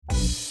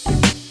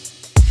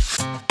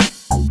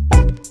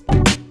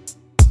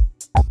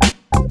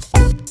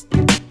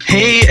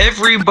Hey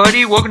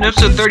everybody, welcome to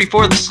episode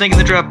 34 of the Snake in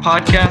the Draft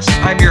podcast.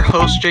 I'm your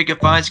host, Jacob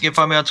Vines. You can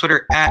find me on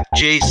Twitter at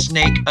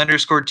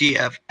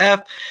jsnake_DFF.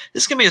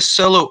 This is going to be a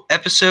solo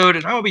episode,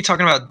 and I will be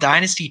talking about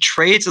dynasty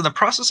trades and the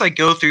process I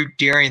go through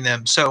during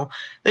them. So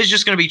this is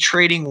just going to be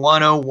trading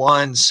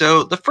 101.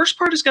 So the first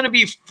part is going to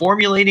be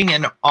formulating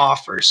an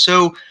offer.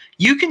 So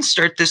you can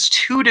start this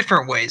two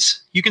different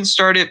ways. You can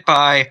start it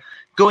by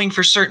going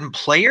for certain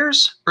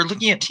players or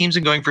looking at teams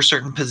and going for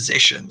certain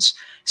positions.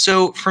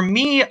 So for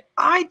me,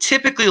 I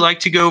typically like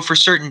to go for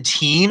certain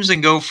teams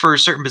and go for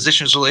certain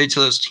positions related to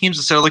those teams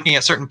instead of looking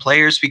at certain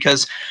players,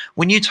 because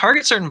when you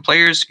target certain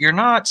players, you're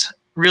not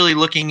really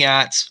looking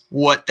at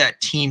what that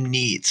team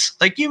needs.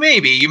 Like you may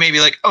be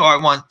like, oh, I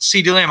want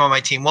CeeDee Lamb on my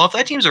team. Well, if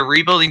that team's a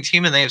rebuilding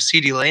team and they have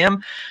CeeDee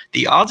Lamb,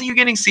 the odds of you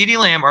getting CeeDee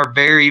Lamb are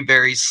very,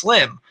 very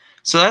slim.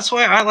 So that's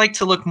why I like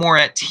to look more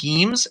at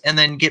teams and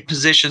then get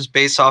positions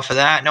based off of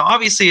that. Now,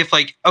 obviously, if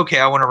I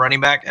want a running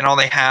back and all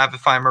they have,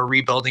 if I'm a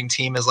rebuilding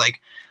team, is like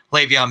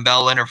Le'Veon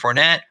Bell, Leonard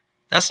Fournette,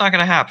 that's not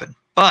going to happen.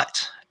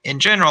 But in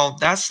general,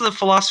 that's the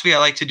philosophy I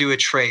like to do with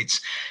trades.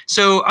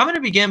 So I'm going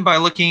to begin by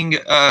looking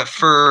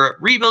for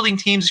rebuilding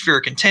teams if you're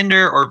a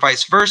contender or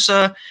vice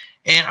versa.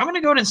 And I'm going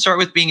to go ahead and start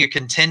with being a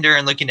contender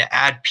and looking to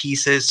add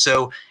pieces.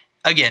 So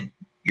again,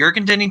 you're a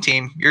contending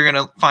team. You're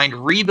going to find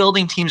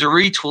rebuilding teams or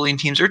retooling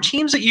teams or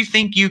teams that you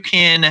think you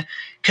can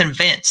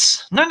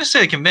convince. Not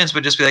necessarily convince,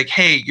 but just be like,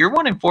 hey, you're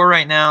 1-4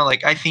 right now.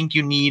 Like, I think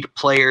you need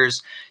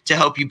players to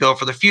help you build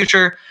for the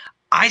future.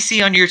 I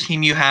see on your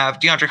team you have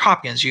DeAndre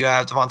Hopkins, you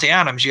have Devontae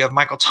Adams, you have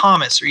Michael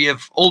Thomas, or you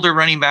have older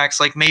running backs.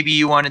 Like maybe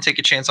you want to take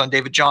a chance on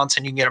David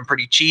Johnson. You can get him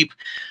pretty cheap.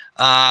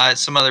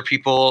 Some other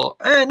people,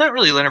 not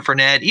really Leonard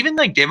Fournette. Even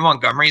like David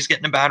Montgomery is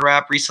getting a bad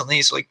rap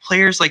recently. So like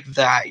players like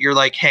that, you're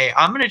like, hey,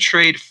 I'm going to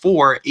trade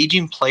for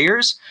aging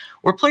players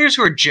or players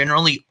who are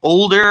generally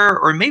older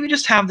or maybe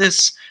just have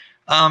this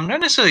not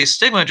necessarily a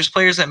stigma, just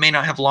players that may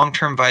not have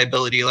long-term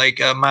viability, like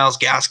Myles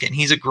Gaskin.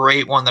 He's a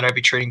great one that I'd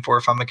be trading for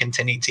if I'm a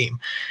contending team.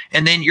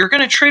 And then you're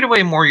going to trade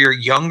away more your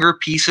younger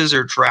pieces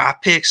or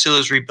draft picks to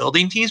those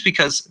rebuilding teams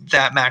because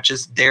that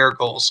matches their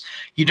goals.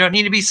 You don't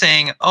need to be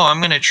saying, oh, I'm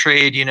going to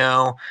trade,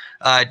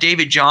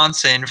 David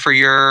Johnson for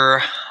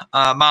your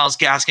Myles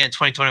Gaskin in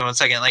 2021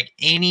 second. Like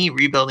any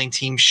rebuilding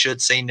team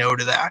should say no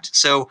to that.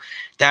 So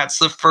that's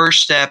the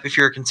first step if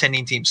you're a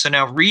contending team. So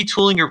now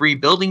retooling a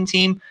rebuilding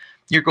team,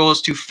 your goal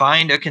is to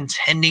find a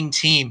contending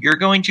team. You're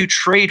going to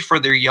trade for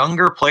their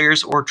younger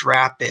players or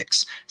draft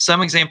picks.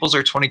 Some examples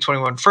are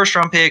 2021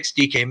 first-round picks,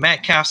 DK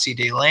Metcalf,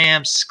 CeeDee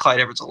Lamb,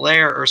 Clyde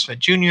Edwards-Helaire, Irv Smith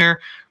Jr.,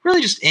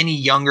 really just any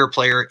younger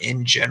player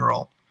in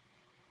general.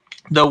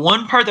 The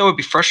one part that would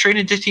be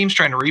frustrating to teams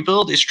trying to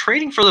rebuild is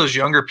trading for those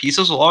younger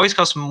pieces will always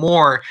cost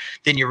more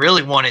than you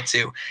really want it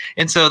to.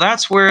 And so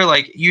that's where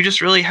you just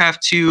really have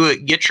to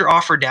get your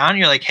offer down.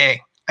 You're like,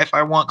 hey, if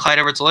I want Clyde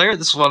Edwards-Helaire,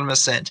 this is what I'm going to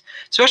send.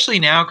 Especially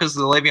now because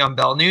of the Le'Veon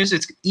Bell news,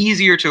 it's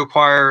easier to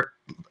acquire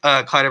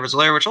Clyde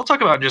Edwards-Helaire, which I'll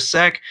talk about in just a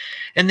sec.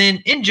 And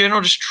then in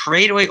general, just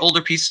trade away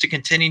older pieces to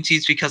contending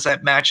teams because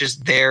that matches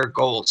their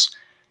goals.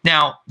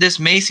 Now, this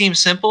may seem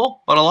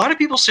simple, but a lot of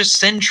people just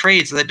send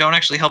trades that don't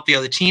actually help the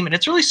other team, and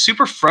it's really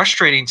super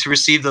frustrating to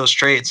receive those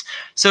trades.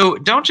 So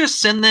don't just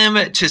send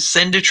them to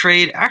send a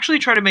trade. Actually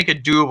try to make a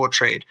doable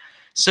trade.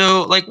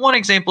 So one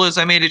example is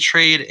I made a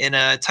trade in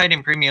a tight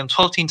end premium,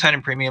 12-team tight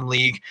end premium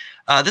league.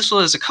 This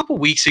was a couple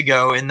weeks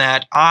ago in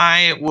that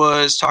I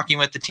was talking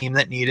with the team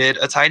that needed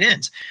a tight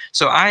end.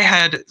 So I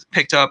had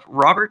picked up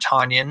Robert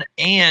Tonyan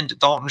and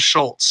Dalton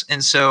Schultz.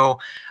 And so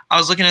I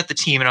was looking at the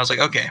team and I was like,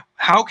 okay,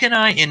 how can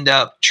I end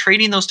up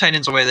trading those tight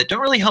ends away that don't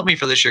really help me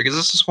for this year? Because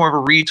this is more of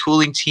a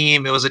retooling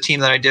team. It was a team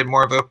that I did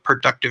more of a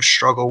productive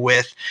struggle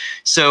with.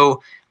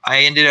 So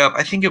I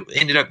think it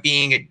ended up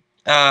being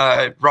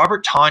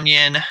Robert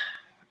Tonyan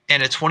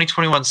and a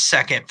 2021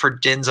 second for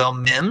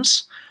Denzel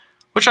Mims,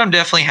 which I'm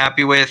definitely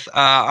happy with.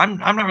 I'm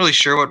not really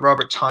sure what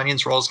Robert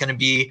Tonyan's role is going to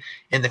be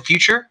in the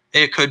future.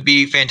 It could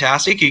be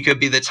fantastic. He could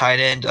be the tight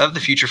end of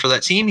the future for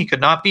that team. He could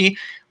not be.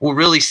 We'll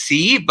really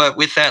see. But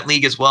with that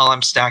league as well,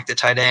 I'm stacked at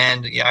tight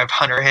end. I have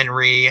Hunter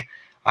Henry.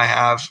 I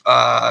have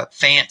Noah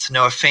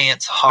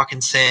Fant,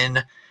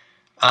 Hawkinson,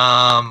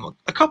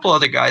 a couple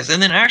other guys.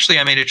 And then actually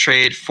I made a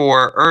trade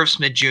for Irv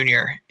Smith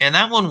Jr. And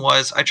that one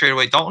was I traded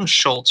away Dalton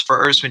Schultz for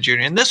Irv Smith Jr.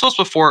 And this was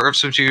before Irv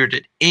Smith Jr.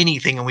 did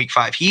anything in week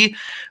 5.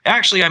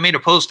 I made a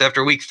post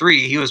after week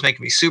 3. He was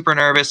making me super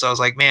nervous. I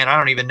was like, man, I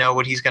don't even know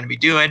what he's going to be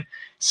doing.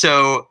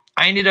 So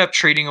I ended up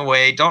trading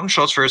away Dalton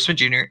Schultz for Irv Smith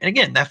Jr. And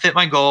again, that fit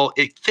my goal.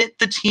 It fit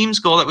the team's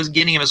goal that was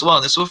getting him as well.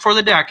 And this was before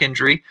the Dak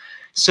injury.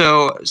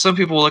 So some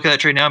people will look at that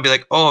trade now and be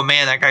like, oh,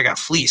 man, that guy got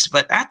fleeced.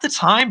 But at the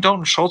time,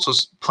 Dalton Schultz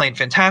was playing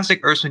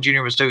fantastic. Irv Smith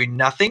Jr. was doing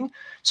nothing.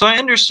 So I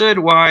understood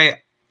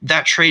why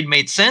that trade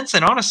made sense.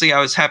 And honestly, I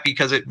was happy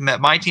because it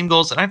met my team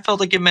goals, and I felt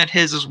like it met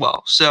his as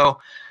well. So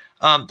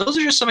those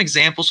are just some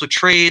examples with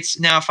trades.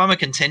 Now, if I'm a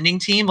contending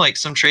team, like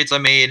some trades I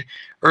made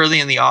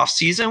early in the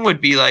offseason would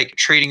be like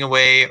trading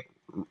away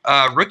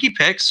rookie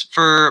picks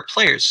for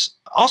players.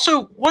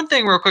 Also, one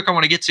thing real quick I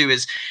want to get to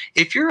is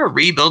if you're a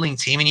rebuilding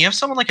team and you have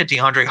someone like a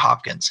DeAndre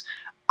Hopkins,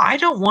 I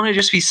don't want to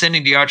just be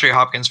sending DeAndre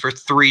Hopkins for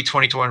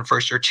 2021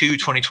 first or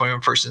 2021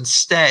 first.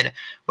 Instead,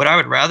 what I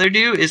would rather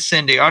do is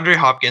send DeAndre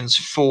Hopkins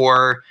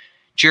for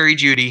Jerry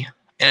Jeudy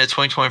and a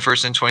 2021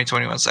 first and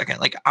 2021 second.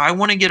 Like, I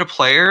want to get a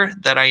player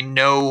that I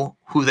know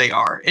who they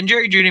are. And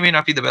Jerry Jeudy may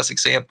not be the best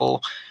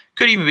example.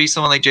 Could even be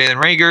someone like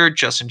Jalen Reagor,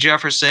 Justin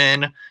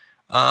Jefferson,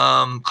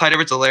 Clyde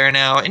Edwards-Helaire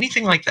now,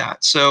 anything like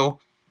that. So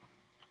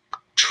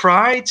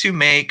try to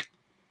make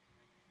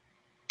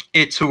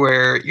it to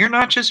where you're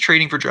not just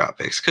trading for draft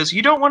picks, because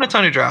you don't want a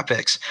ton of draft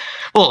picks.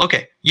 Well,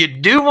 okay, you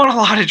do want a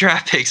lot of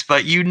draft picks,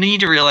 but you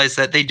need to realize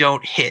that they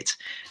don't hit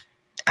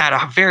at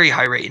a very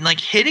high rate. And like,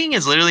 hitting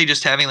is literally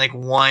just having like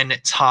one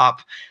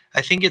top,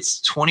 I think it's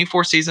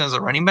 24 seasons as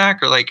a running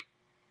back,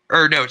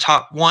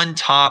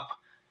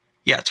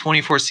 yeah,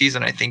 24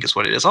 season, I think is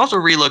what it is. I'll have to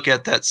relook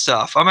at that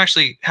stuff. I'm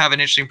actually have an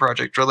interesting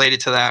project related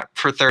to that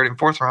for 3rd and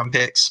 4th round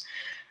picks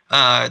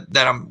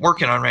that I'm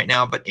working on right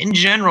now. But in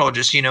general,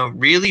 just,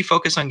 really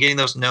focus on getting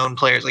those known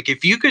players. Like,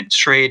 if you could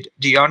trade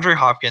DeAndre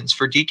Hopkins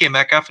for DK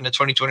Metcalf in a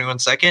 2021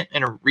 second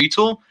and a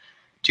retool,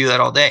 do that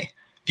all day.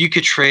 If you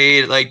could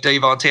trade like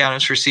Davante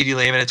Adams for CeeDee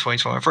Lamb in a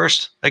 2021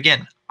 first,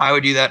 again, I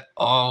would do that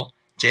all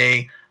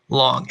day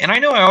long. And I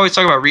know I always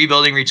talk about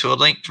rebuilding,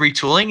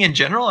 retooling in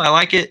general. I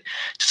like it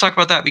to talk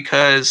about that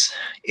because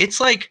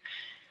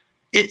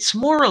it's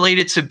more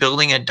related to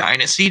building a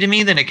dynasty to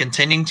me than a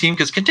contending team,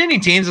 because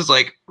contending teams is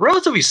like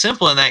relatively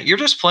simple in that you're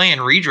just playing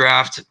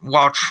redraft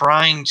while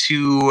trying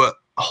to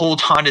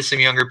hold on to some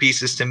younger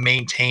pieces to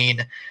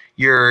maintain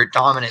your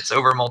dominance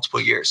over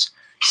multiple years.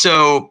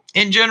 So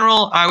in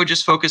general, I would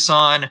just focus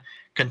on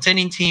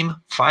contending team,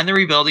 find the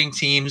rebuilding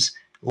teams,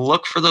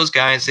 look for those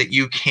guys that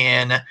you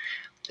can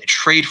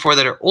trade for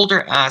that are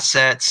older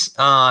assets.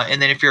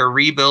 And then if you're a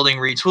rebuilding,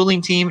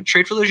 retooling team,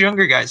 trade for those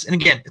younger guys. And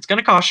again, it's going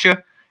to cost you.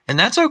 And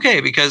that's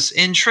okay, because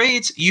in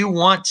trades, you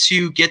want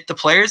to get the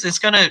players. It's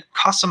going to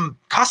cost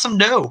some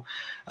dough.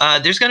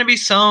 There's going to be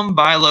some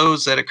buy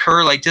lows that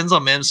occur. Like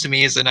Denzel Mims to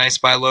me is a nice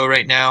buy low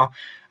right now.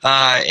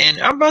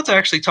 And I'm about to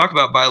actually talk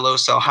about buy low,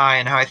 sell high,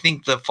 and how I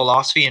think the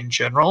philosophy in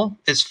general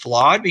is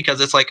flawed, because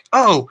it's like,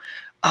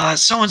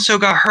 so-and-so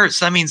got hurt,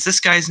 so that means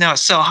this guy's now a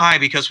sell high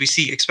because we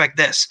expect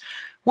this.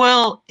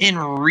 Well, in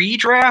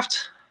redraft,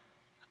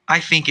 I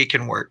think it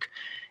can work.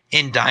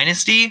 In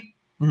Dynasty,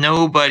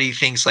 nobody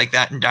thinks like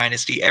that in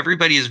Dynasty.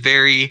 Everybody is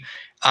very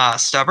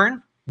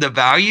stubborn. The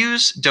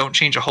values don't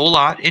change a whole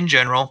lot in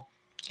general.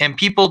 And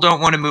people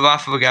don't want to move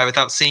off of a guy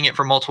without seeing it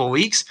for multiple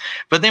weeks.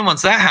 But then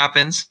once that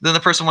happens, then the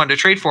person wanted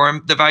to trade for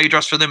him, the value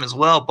drops for them as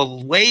well,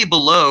 but way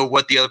below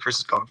what the other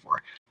person's going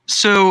for.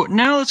 So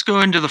now let's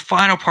go into the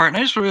final part. And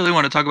I just really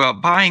want to talk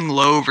about buying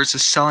low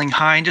versus selling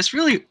high and just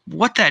really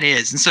what that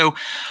is. And so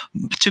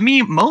to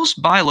me,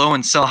 most buy low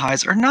and sell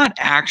highs are not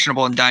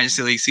actionable in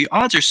Dynasty Leagues. The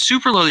odds are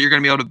super low that you're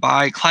going to be able to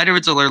buy Clyde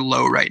Edwards-Helaire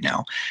low right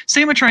now.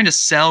 Same with trying to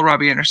sell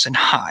Robbie Anderson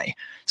high.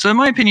 So in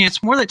my opinion,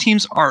 it's more that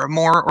teams are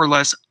more or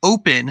less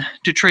open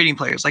to trading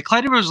players. Like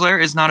Clyde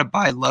Edwards-Helaire is not a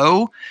buy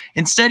low.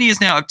 Instead, he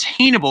is now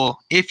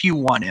obtainable if you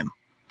want him.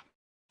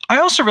 I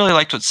also really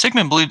liked what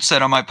Sigmund Blood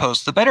said on my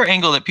post. The better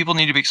angle that people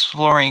need to be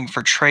exploring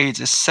for trades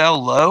is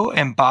sell low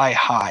and buy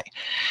high.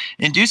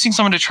 Inducing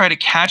someone to try to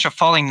catch a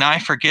falling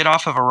knife or get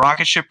off of a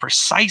rocket ship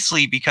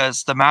precisely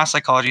because the mass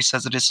psychology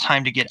says it is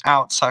time to get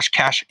out /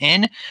 cash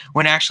in,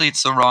 when actually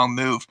it's the wrong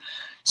move.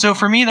 So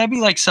for me, that'd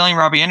be like selling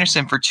Robbie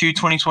Anderson for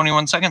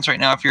 2021 seconds right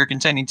now if you're a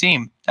contending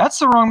team. That's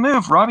the wrong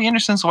move. Robbie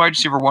Anderson's the wide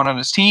receiver 1 on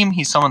his team.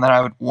 He's someone that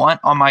I would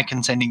want on my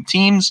contending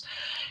teams.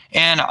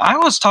 And I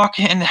was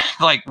talking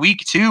like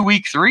week 2,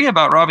 week 3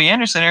 about Robbie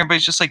Anderson.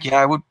 Everybody's just like,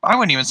 yeah, I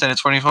wouldn't even send a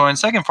 24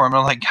 second for him. And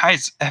I'm like,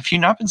 guys, have you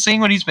not been seeing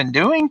what he's been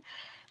doing?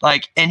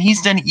 And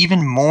he's done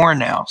even more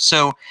now.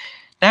 So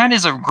that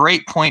is a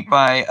great point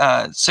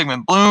by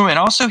Sigmund Bloom. And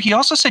also, he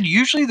also said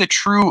usually the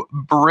true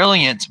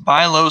brilliant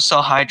buy low,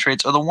 sell high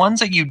trades are the ones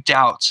that you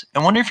doubt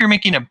and wonder if you're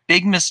making a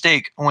big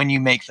mistake when you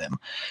make them.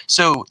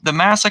 So the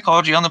mass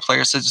psychology on the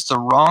player says it's the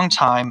wrong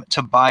time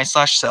to buy /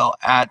 sell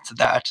at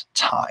that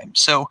time.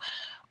 So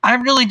I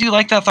really do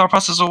like that thought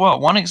process as well.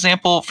 One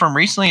example from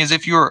recently is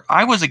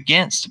I was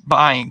against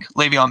buying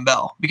Le'Veon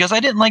Bell because I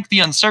didn't like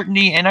the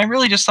uncertainty, and I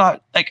really just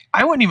thought,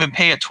 I wouldn't even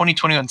pay a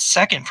 2021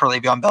 second for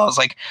Le'Veon Bell. I was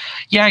like,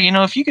 yeah,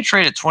 if you could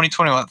trade a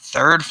 2021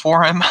 third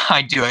for him,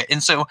 I'd do it.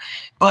 And so,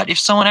 but if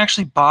someone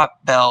actually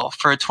bought Bell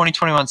for a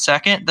 2021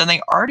 second, then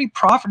they already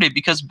profited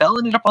because Bell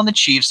ended up on the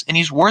Chiefs, and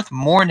he's worth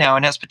more now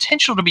and has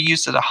potential to be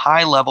used at a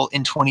high level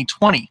in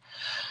 2020.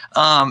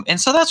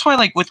 And so that's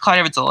why, with Clyde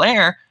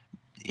Edwards-Helaire,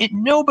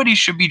 nobody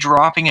should be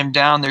dropping him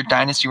down their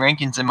dynasty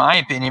rankings, in my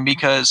opinion,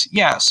 because,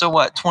 so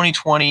what,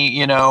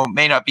 2020,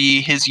 may not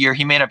be his year.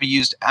 He may not be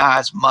used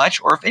as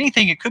much, or if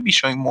anything, it could be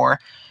showing more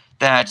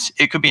that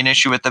it could be an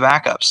issue with the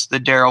backups, the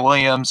Darrell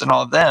Williams and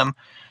all of them.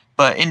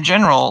 But in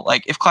general,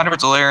 if Clyde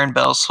Edwards-Helaire and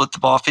Bell split the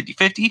ball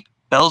 50-50,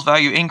 Bell's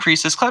value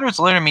increases, Clyde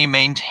Edwards-Helaire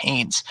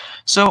maintains.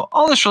 So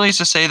all this really is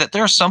to say that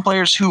there are some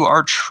players who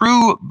are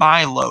true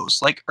buy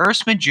lows, like Irv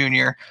Smith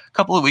Jr. a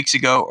couple of weeks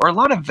ago, or a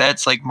lot of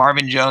vets like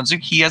Marvin Jones,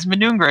 he hasn't been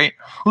doing great,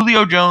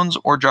 Julio Jones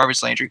or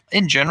Jarvis Landry.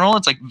 In general,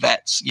 it's like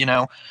vets,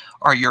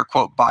 are your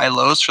quote buy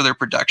lows for their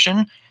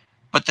production,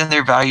 but then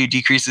their value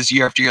decreases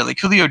year after year. Like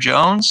Julio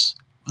Jones,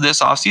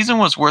 this offseason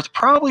was worth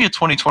probably a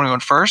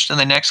 2021 first, and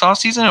the next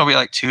offseason it'll be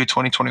like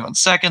 2021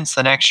 seconds.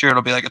 The next year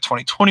it'll be like a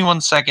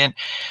 2021 second.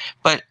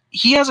 But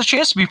he has a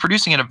chance to be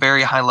producing at a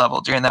very high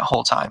level during that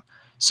whole time.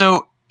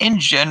 So in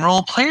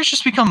general, players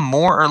just become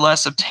more or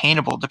less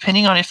obtainable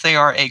depending on if they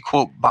are a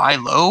quote buy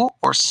low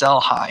or sell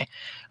high.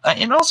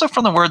 And also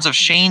from the words of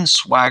Shane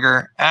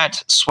Swagger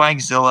at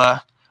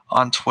Swagzilla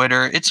on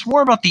Twitter, it's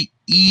more about the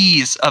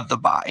ease of the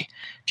buy.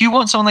 If you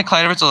want someone like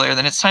Clyde Edwards-Helaire,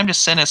 then it's time to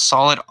send a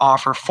solid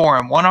offer for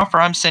him. One offer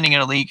I'm sending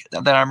in a league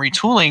that I'm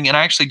retooling, and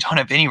I actually don't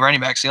have any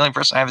running backs. The only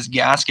person I have is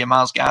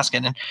Myles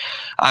Gaskin, and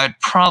I'd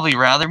probably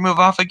rather move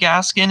off of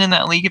Gaskin in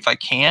that league if I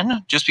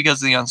can, just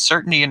because of the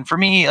uncertainty. And for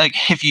me, like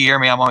if you hear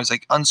me, I'm always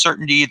like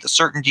uncertainty, the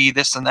certainty,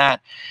 this and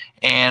that.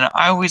 And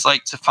I always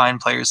like to find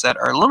players that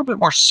are a little bit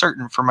more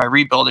certain for my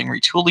rebuilding,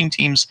 retooling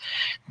teams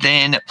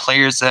than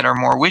players that are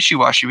more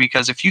wishy-washy,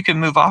 because if you can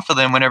move off of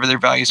them whenever their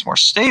value is more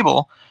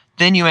stable,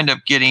 then you end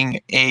up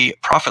getting a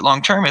profit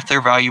long-term if their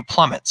value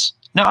plummets.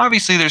 Now,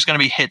 obviously, there's going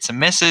to be hits and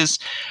misses.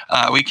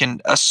 We can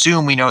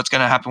assume we know it's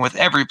going to happen with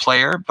every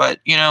player, but,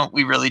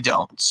 we really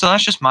don't. So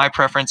that's just my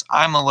preference.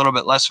 I'm a little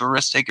bit less of a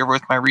risk taker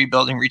with my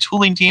rebuilding,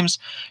 retooling teams.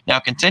 Now,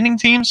 contending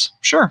teams,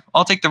 sure,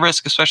 I'll take the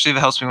risk, especially if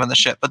it helps me win the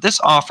ship. But this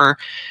offer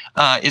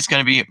is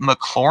going to be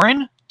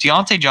McLaurin,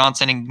 Deontay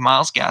Johnson, and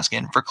Myles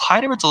Gaskin for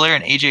Clyde Edwards-Helaire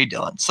and A.J.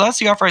 Dillon. So that's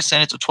the offer I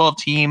sent. It's a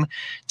 12-team,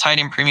 tight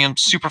end premium,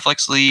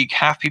 Superflex league,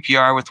 half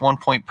PPR with 1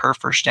 point per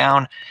first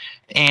down.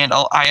 And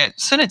I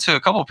sent it to a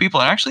couple of people,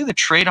 and actually the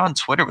trade on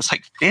Twitter was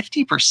like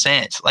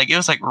 50%. Like it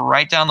was like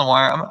right down the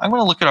wire. I'm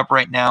going to look it up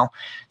right now,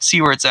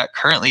 see where it's at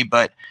currently.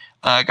 But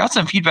got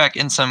some feedback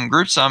in some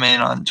groups I'm in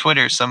on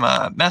Twitter, some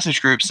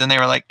message groups, and they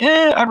were like,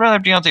 I'd rather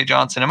have Deontay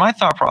Johnson. And my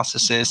thought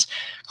process is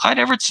Clyde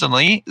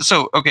Edwards-Helaire.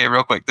 So, okay,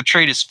 real quick. The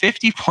trade is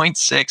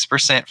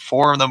 50.6%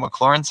 for the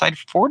McLaurin side,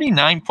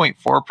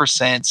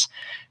 49.4%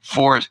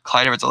 for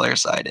Clyde Edwards-Helaire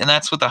side. And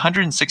that's with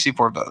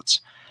 164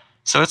 votes.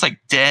 So it's like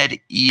dead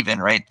even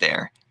right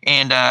there.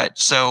 And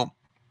so,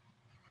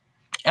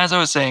 as I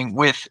was saying,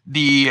 with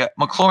the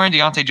McLaurin,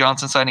 Deontay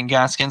Johnson side and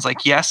Gaskins,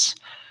 like, yes,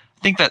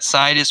 I think that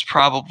side is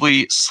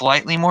probably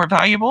slightly more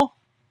valuable,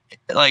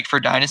 like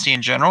for Dynasty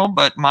in general,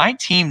 but my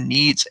team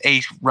needs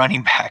a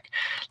running back.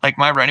 Like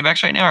my running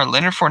backs right now are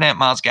Leonard Fournette,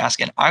 Myles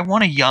Gaskin. I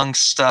want a young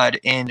stud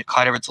in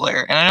Clyde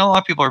Edwards-Helaire. And I know a lot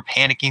of people are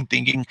panicking,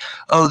 thinking,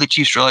 oh, the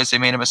Chiefs realized they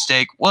made a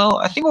mistake. Well,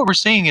 I think what we're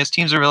seeing is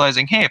teams are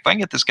realizing, hey, if I can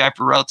get this guy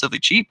for relatively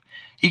cheap,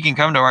 he can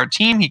come to our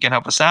team. He can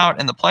help us out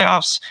in the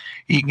playoffs.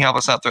 He can help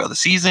us out throughout the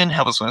season,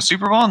 help us win a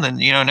Super Bowl. And then,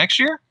 next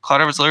year,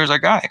 Clyde Edwards-Helaire is our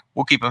guy.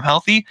 We'll keep him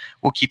healthy.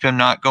 We'll keep him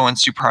not going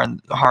super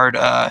hard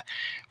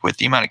with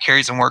the amount of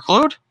carries and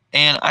workload.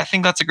 And I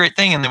think that's a great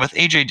thing. And then with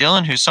A.J.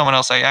 Dillon, who's someone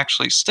else I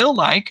actually still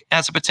like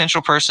as a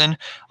potential person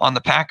on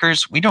the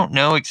Packers, we don't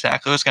know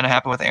exactly what's going to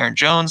happen with Aaron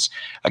Jones.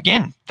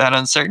 Again, that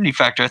uncertainty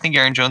factor. I think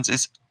Aaron Jones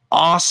is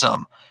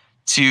awesome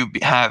to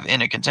have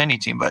in a contending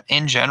team. But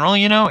in general,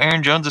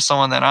 Aaron Jones is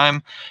someone that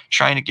I'm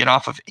trying to get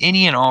off of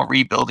any and all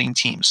rebuilding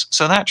teams.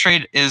 So that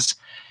trade is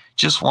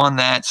just one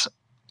that,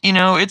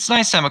 it's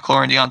nice to have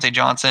McLaurin, Deontay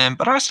Johnson,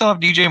 but I still have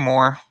DJ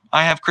Moore.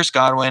 I have Chris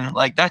Godwin.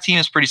 Like that team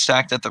is pretty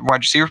stacked at the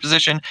wide receiver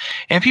position.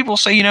 And people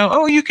say,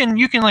 you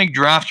can like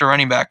draft a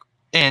running back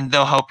and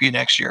they'll help you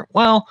next year.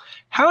 Well,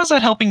 how is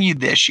that helping you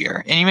this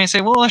year? And you may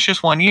say, well, that's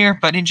just 1 year.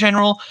 But in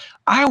general,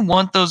 I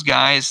want those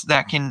guys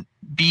that can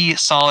be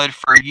solid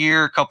for a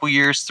year, a couple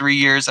years, 3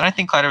 years. And I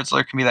think Clyde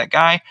Edwards-Helaire can be that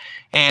guy.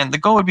 And the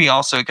goal would be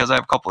also, because I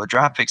have a couple of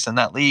draft picks in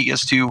that league,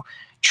 is to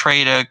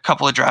trade a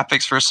couple of draft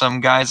picks for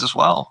some guys as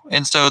well.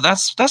 And so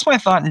that's my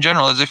thought in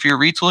general, is if you're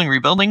retooling,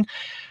 rebuilding,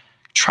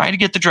 try to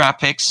get the draft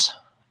picks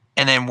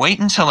and then wait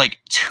until like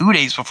 2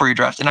 days before you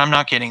draft. And I'm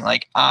not kidding.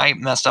 Like I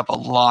messed up a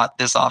lot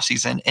this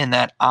offseason in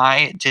that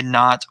I did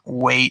not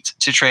wait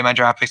to trade my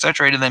draft picks. I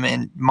traded them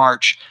in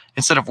March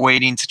instead of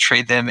waiting to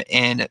trade them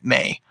in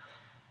May.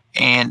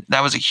 And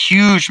that was a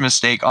huge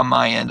mistake on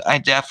my end. I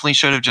definitely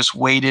should have just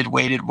waited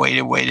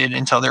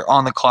until they're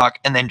on the clock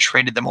and then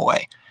traded them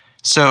away.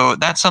 So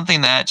that's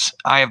something that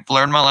I have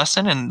learned my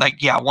lesson. And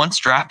once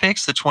draft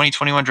picks, the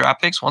 2021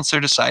 draft picks, once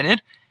they're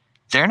decided,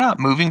 they're not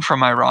moving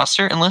from my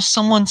roster unless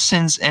someone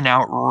sends an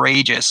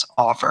outrageous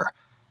offer.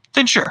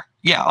 Then sure,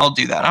 I'll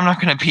do that. I'm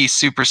not going to be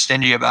super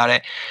stingy about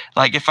it.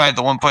 Like if I had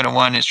the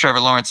 1.01 is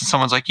Trevor Lawrence and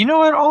someone's like, you know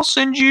what, I'll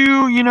send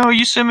you,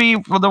 you send me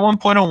the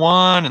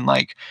 1.01 and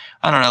like,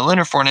 I don't know,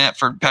 Leonard Fournette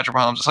for Patrick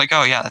Mahomes. It's like,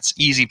 oh yeah, that's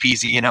easy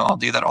peasy. I'll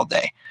do that all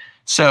day.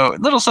 So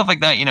little stuff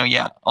like that,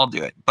 I'll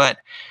do it. But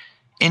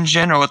in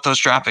general, with those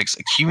draft picks,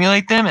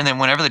 accumulate them. And then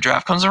whenever the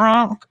draft comes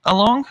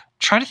along,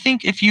 try to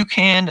think if you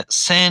can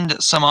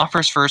send some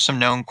offers for some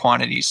known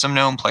quantities, some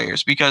known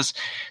players, because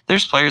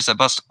there's players that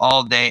bust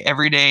all day,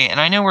 every day. And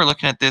I know we're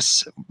looking at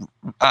this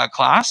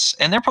class,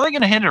 and they're probably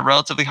going to hit at a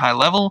relatively high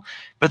level,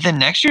 but then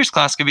next year's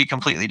class could be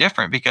completely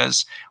different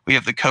because we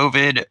have the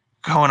COVID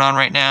going on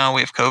right now.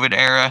 We have COVID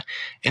era.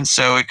 And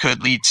so it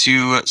could lead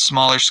to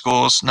smaller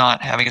schools not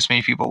having as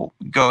many people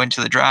go into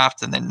the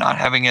draft and then not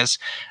having as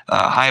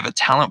high of a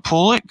talent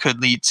pool. It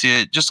could lead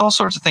to just all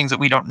sorts of things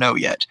that we don't know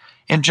yet.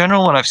 In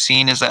general, what I've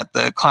seen is that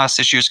the class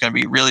this year is going to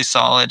be really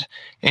solid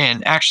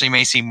and actually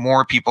may see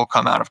more people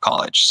come out of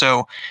college.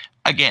 So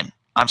again,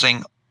 I'm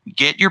saying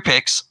get your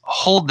picks,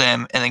 hold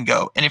them, and then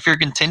go. And if you're a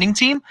contending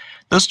team,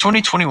 those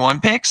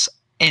 2021 picks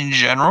in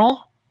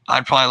general,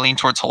 I'd probably lean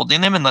towards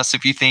holding them unless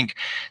if you think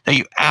that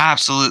you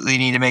absolutely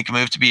need to make a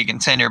move to be a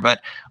contender.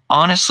 But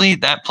honestly,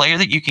 that player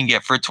that you can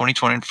get for a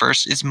 2021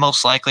 first is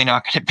most likely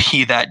not going to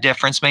be that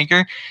difference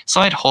maker.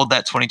 So I'd hold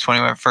that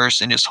 2021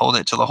 first and just hold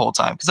it to the whole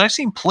time. Because I've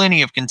seen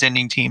plenty of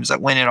contending teams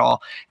that win it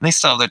all and they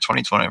still have their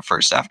 2021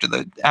 first after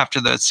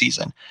the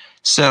season.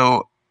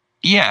 So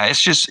yeah,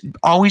 it's just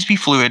always be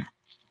fluid.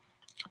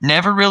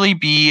 Never really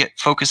be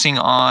focusing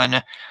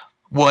on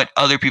what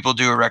other people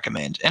do or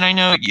recommend. And I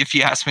know if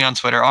you ask me on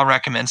Twitter, I'll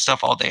recommend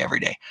stuff all day, every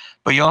day.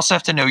 But you also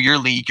have to know your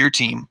league, your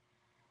team,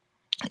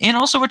 and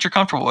also what you're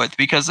comfortable with.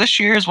 Because this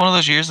year is one of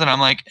those years that I'm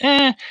like,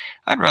 I'd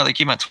rather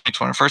keep my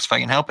 2021 first if I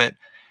can help it.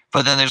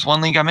 But then there's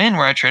one league I'm in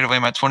where I trade away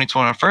my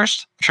 2021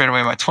 first, trade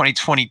away my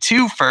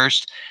 2022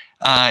 first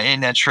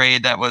in that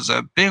trade. That was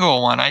a big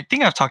old one. I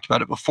think I've talked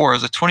about it before. It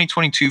was a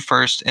 2022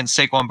 first and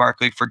Saquon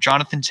Barkley for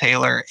Jonathan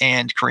Taylor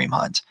and Kareem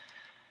Hunt.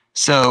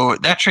 So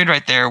that trade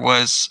right there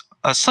was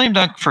a slam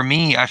dunk for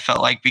me, I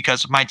felt like,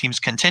 because my team's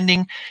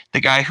contending.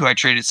 The guy who I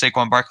traded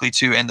Saquon Barkley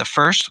to and the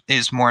first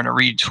is more in a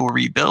retool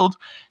rebuild.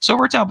 So it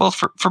worked out both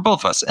for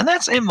both of us. And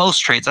that's in most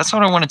trades. That's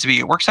what I want it to be.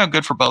 It works out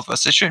good for both of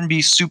us. It shouldn't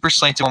be super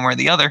slanted one way or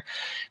the other,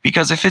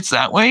 because if it's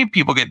that way,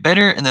 people get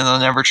bitter and then they'll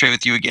never trade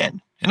with you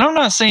again. And I'm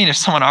not saying if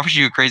someone offers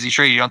you a crazy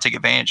trade, you don't take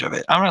advantage of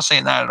it. I'm not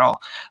saying that at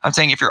all. I'm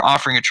saying if you're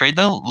offering a trade,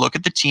 though, look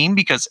at the team,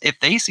 because if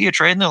they see a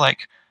trade and they're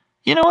like,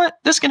 you know what,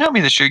 this can help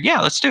me this year,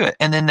 yeah, let's do it.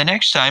 And then the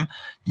next time,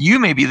 you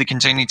may be the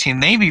contending team,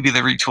 they may be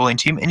the retooling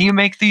team, and you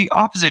make the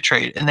opposite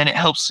trade, and then it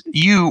helps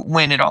you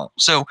win it all.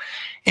 So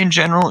in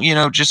general,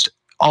 just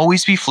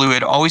always be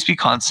fluid, always be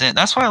constant.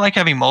 That's why I like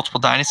having multiple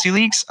dynasty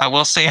leagues. I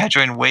will say I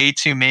joined way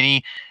too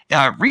many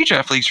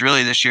redraft leagues.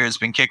 Really, this year has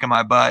been kicking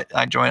my butt.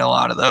 I joined a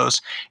lot of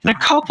those in a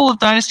couple of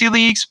dynasty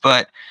leagues,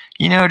 but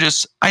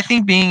I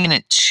think being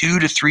in 2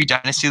 to 3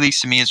 dynasty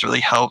leagues to me has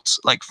really helped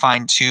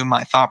fine tune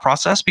my thought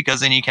process, because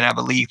then you can have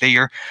a league that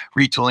you're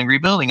retooling,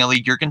 rebuilding, a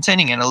league you're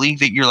contending, and a league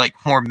that you're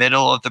more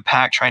middle of the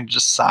pack trying to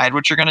decide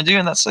what you're going to do.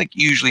 And that's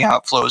usually how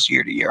it flows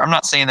year to year. I'm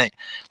not saying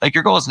that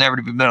your goal is never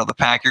to be middle of the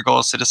pack. Your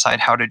goal is to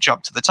decide how to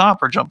jump to the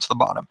top or jump to the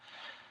bottom.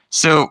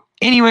 So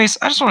anyways,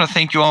 I just want to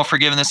thank you all for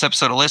giving this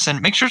episode a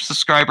listen. Make sure to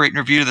subscribe, rate, and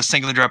review to the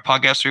Singular Draft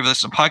Podcast wherever you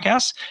listen to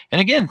podcasts. And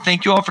again,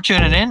 thank you all for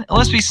tuning in. And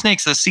let's be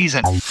snakes this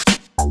season.